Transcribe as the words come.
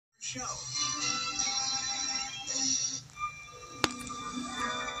Show.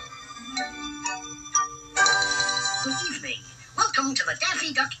 Good evening. Welcome to the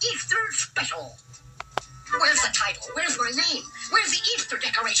Daffy Duck Easter Special. Where's the title? Where's my name? Where's the Easter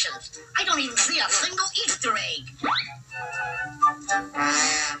decorations? I don't even see a single Easter egg.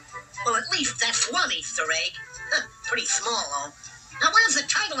 Well, at least that's one Easter egg. Pretty small, though. Now, where's the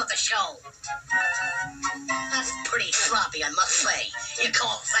title of the show? That's pretty sloppy, I must say. You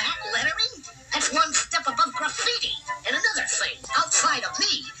call that lettering? That's one step above graffiti. And another thing, outside of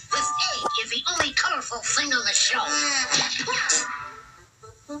me, this egg is the only colorful thing on the show.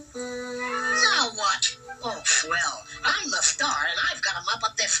 Now what? Oh, swell. I'm the star, and I've got 'em up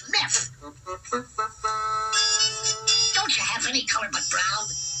at this mess. Don't you have any color but brown?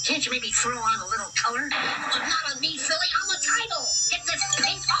 Can't you maybe throw on a little color? But not on me, silly. I'm the title. Get this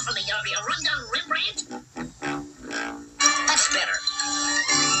paint off of me, you rundown rim